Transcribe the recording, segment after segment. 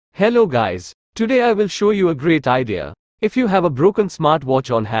Hello guys, today I will show you a great idea. If you have a broken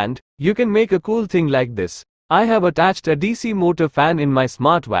smartwatch on hand, you can make a cool thing like this. I have attached a DC motor fan in my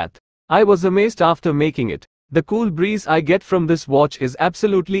smartwatch. I was amazed after making it. The cool breeze I get from this watch is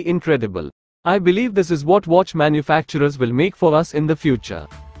absolutely incredible. I believe this is what watch manufacturers will make for us in the future.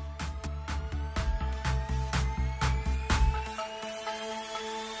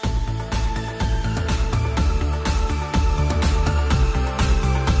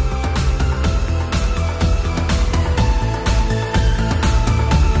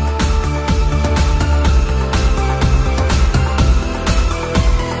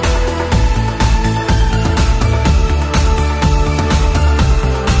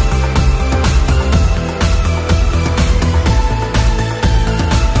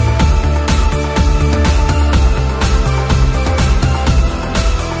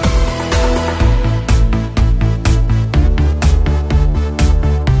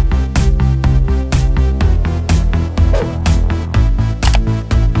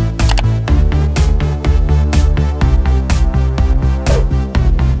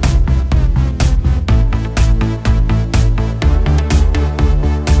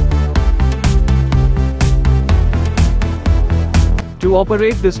 To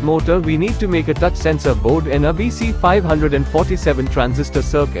operate this motor, we need to make a touch sensor board and a BC547 transistor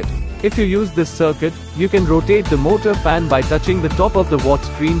circuit. If you use this circuit, you can rotate the motor fan by touching the top of the watch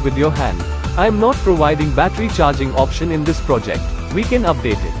screen with your hand. I am not providing battery charging option in this project. We can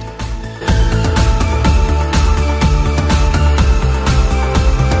update it.